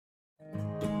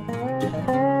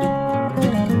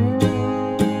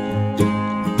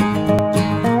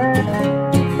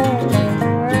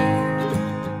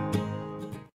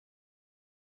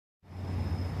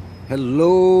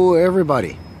Hello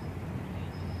everybody,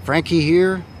 Frankie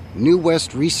here, New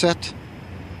West Reset.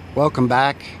 Welcome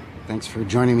back. Thanks for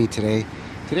joining me today.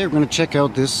 Today we're going to check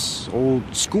out this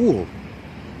old school.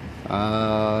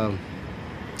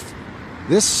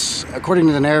 This, according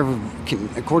to the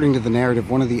narrative,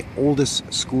 one of the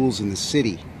oldest schools in the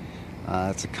city.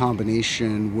 It's a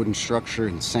combination wooden structure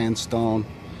and sandstone.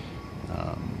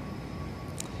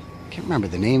 I can't remember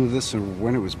the name of this or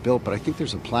when it was built, but I think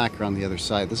there's a plaque around the other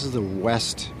side. This is the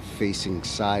west-facing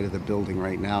side of the building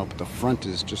right now, but the front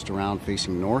is just around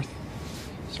facing north.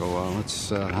 So let's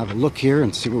have a look here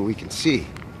and see what we can see.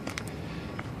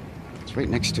 It's right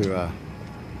next to a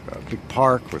big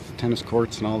park with tennis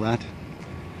courts and all that.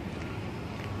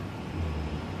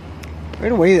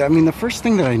 Right away, I mean, the first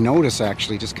thing that I notice,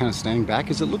 actually, just kind of standing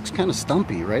back, is it looks kind of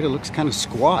stumpy, right? It looks kind of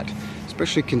squat,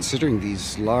 especially considering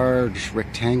these large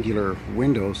rectangular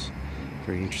windows.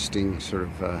 Very interesting sort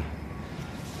of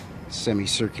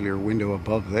semicircular window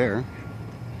above there.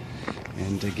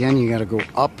 And again, you got to go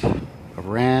up a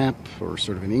ramp or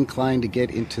sort of an incline to get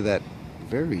into that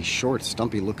very short,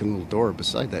 stumpy looking little door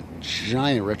beside that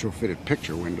giant retrofitted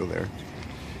picture window there.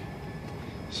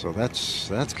 So that's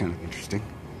kind of interesting.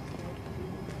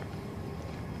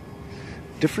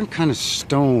 Different kind of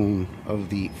stone of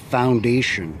the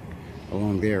foundation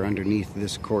along there underneath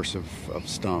this course of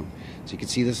stone. So you can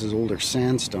see this is older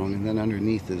sandstone, and then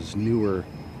underneath is newer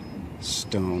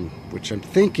stone, which I'm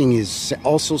thinking is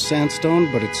also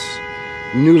sandstone, but it's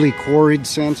newly quarried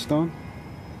sandstone.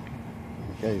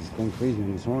 Okay, he's going crazy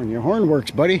on his horn. Your horn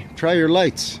works, buddy. Try your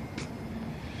lights.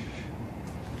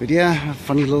 But yeah,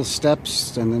 funny little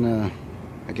steps, and then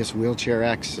I guess wheelchair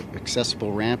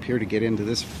accessible ramp here to get into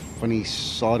this funny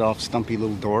sawed-off stumpy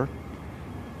little door.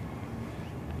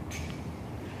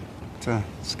 But,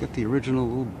 it's got the original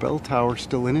little bell tower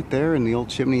still in it there, and the old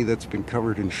chimney that's been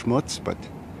covered in schmutz, but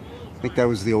I think that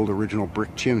was the old original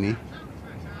brick chimney.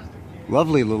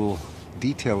 Lovely little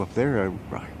detail up there.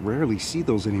 I rarely see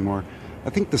those anymore. I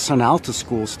think the Sun Alta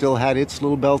school still had its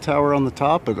little bell tower on the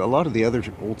top, but a lot of the other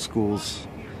old schools,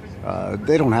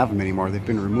 they don't have them anymore. They've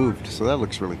been removed, so that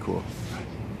looks really cool.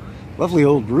 Lovely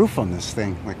old roof on this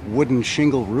thing, like wooden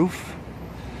shingle roof.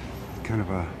 Kind of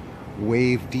a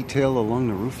wave detail along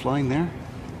the roof line there.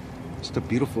 Just a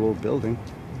beautiful old building.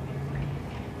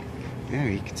 Yeah,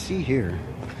 you can see here.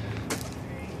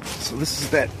 So this is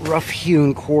that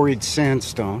rough-hewn quarried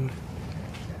sandstone.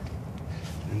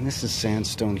 And this is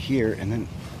sandstone here, and then,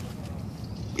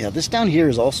 yeah, this down here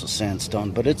is also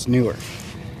sandstone, but it's newer.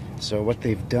 So what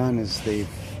they've done is they've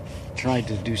tried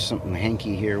to do something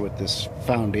hanky here with this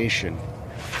foundation.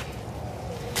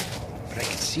 But I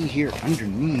can see here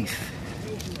underneath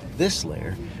this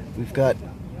layer, we've got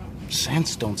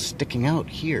sandstone sticking out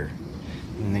here.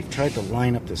 And they've tried to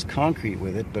line up this concrete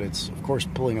with it, but it's, of course,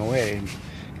 pulling away and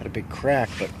got a big crack.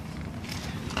 But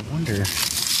I wonder, that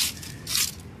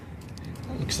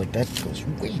looks like that goes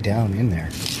way down in there.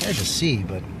 It's hard to see,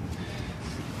 but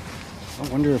I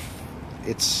wonder if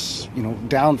it's, you know,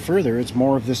 down further, it's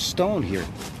more of this stone here.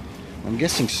 I'm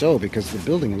guessing so, because the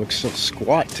building looks so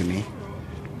squat to me.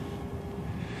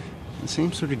 The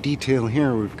same sort of detail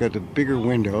here. We've got a bigger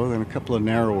window, then a couple of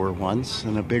narrower ones,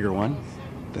 and a bigger one.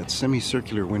 That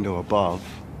semicircular window above.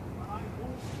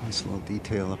 Nice little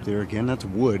detail up there again. That's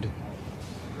wood.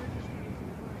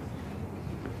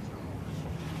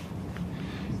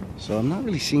 So I'm not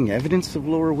really seeing evidence of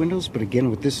lower windows, but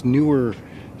again, with this newer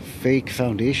fake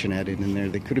foundation added in there,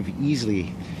 they could have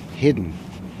easily hidden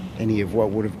any of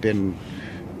what would have been,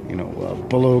 you know,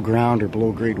 below ground or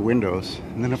below grade windows.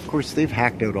 And then of course they've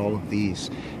hacked out all of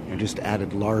these and just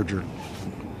added larger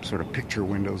sort of picture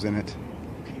windows in it.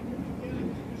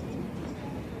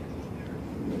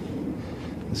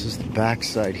 This is the back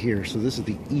side here, so this is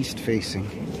the east facing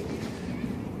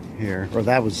here, or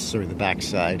that was, sorry, the back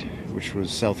side, which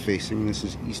was south facing. This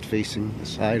is east facing, the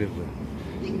side of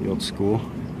the old school.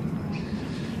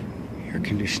 Air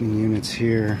conditioning units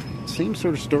here. Same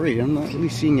sort of story. I'm not really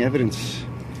seeing evidence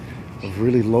of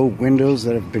really low windows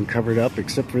that have been covered up,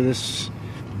 except for this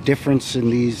difference in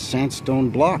these sandstone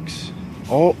blocks.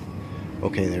 Oh,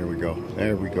 okay, there we go.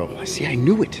 There we go. See, I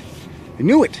knew it. I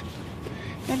knew it.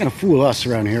 They're not gonna fool us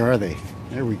around here, are they?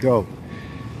 There we go.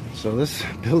 So this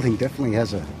building definitely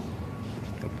has a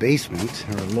basement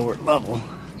or a lower level.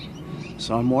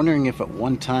 So I'm wondering if at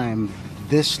one time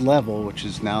this level, which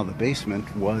is now the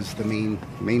basement, was the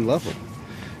main level,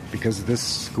 because this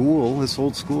school, this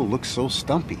old school, looks so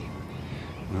stumpy.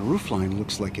 And the roof line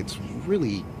looks like it's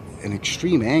really an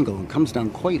extreme angle and comes down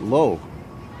quite low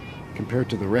compared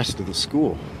to the rest of the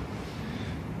school.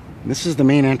 And this is the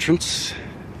main entrance.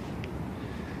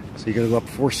 So you gotta go up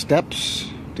 4 steps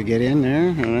to get in there,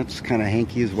 and that's kind of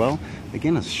hanky as well.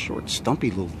 Again, a short, stumpy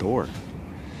little door.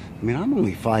 I mean, I'm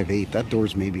only 5'8". That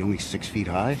door's maybe only 6 feet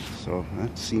high, so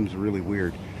that seems really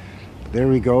weird. There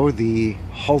we go, the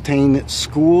Haultain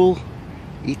School,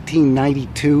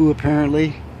 1892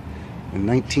 apparently, and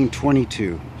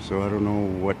 1922. So I don't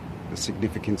know what the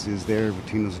significance is there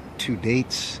between those two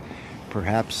dates.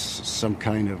 Perhaps some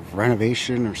kind of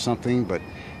renovation or something, but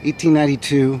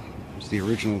 1892 was the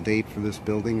original date for this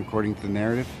building according to the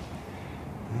narrative.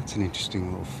 That's an interesting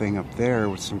little thing up there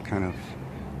with some kind of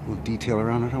little detail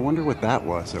around it. I wonder what that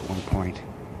was at one point.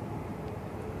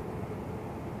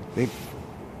 They've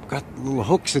got little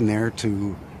hooks in there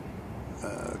to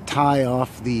tie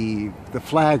off the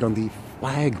flag on the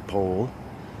flagpole.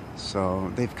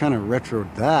 So they've kind of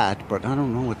retroed that, but I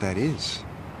don't know what that is.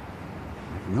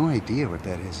 I have no idea what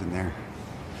that is in there.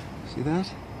 See that?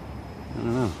 I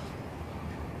don't know.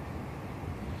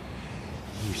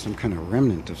 There's some kind of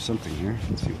remnant of something here.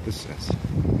 Let's see what this says.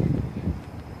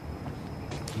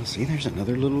 Oh, see, there's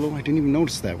another little, I didn't even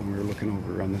notice that when we were looking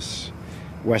over on this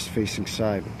west-facing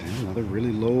side. But then another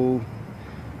really low,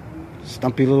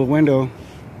 stumpy little window.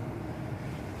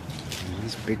 And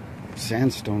this big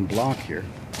sandstone block here.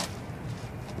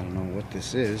 I don't know what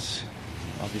this is.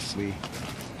 Obviously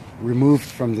removed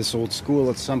from this old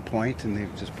school at some point, and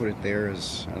they've just put it there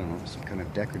as, I don't know, some kind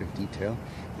of decorative detail.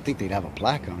 I think they'd have a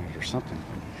plaque on it or something.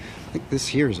 I think this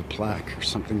here is a plaque or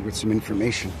something with some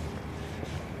information.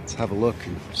 Let's have a look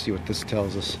and see what this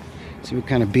tells us. See what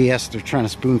kind of BS they're trying to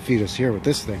spoon feed us here with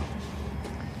this thing.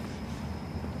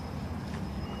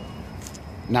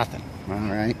 Nothing. All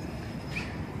right.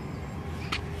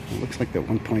 It looks like at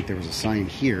one point there was a sign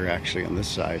here actually on this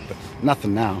side, but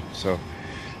nothing now. So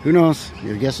who knows?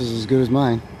 Your guess is as good as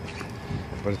mine.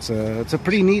 But it's a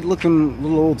pretty neat looking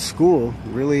little old school,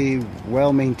 really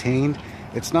well maintained.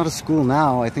 It's not a school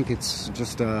now. I think it's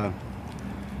just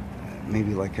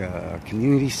maybe like a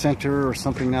community center or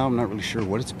something now. I'm not really sure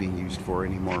what it's being used for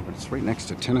anymore, but it's right next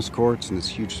to tennis courts and this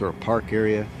huge sort of park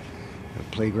area, a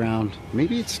playground.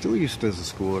 Maybe it's still used as a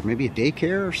school, or maybe a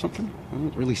daycare or something. I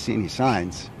don't really see any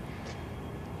signs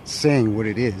saying what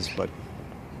it is, but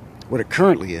what it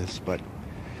currently is. But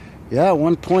yeah, at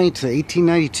one point,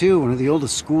 1892, one of the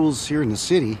oldest schools here in the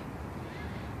city.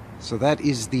 So that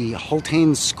is the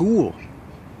Haultain School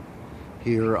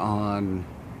here on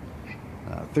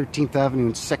 13th Avenue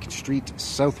and 2nd Street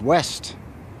Southwest.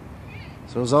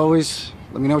 So as always,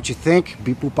 let me know what you think.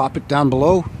 Beep boop pop it down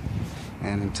below.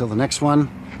 And until the next one,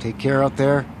 take care out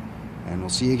there, and we'll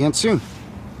see you again soon.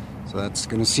 So that's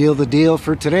going to seal the deal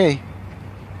for today.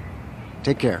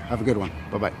 Take care. Have a good one.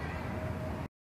 Bye-bye.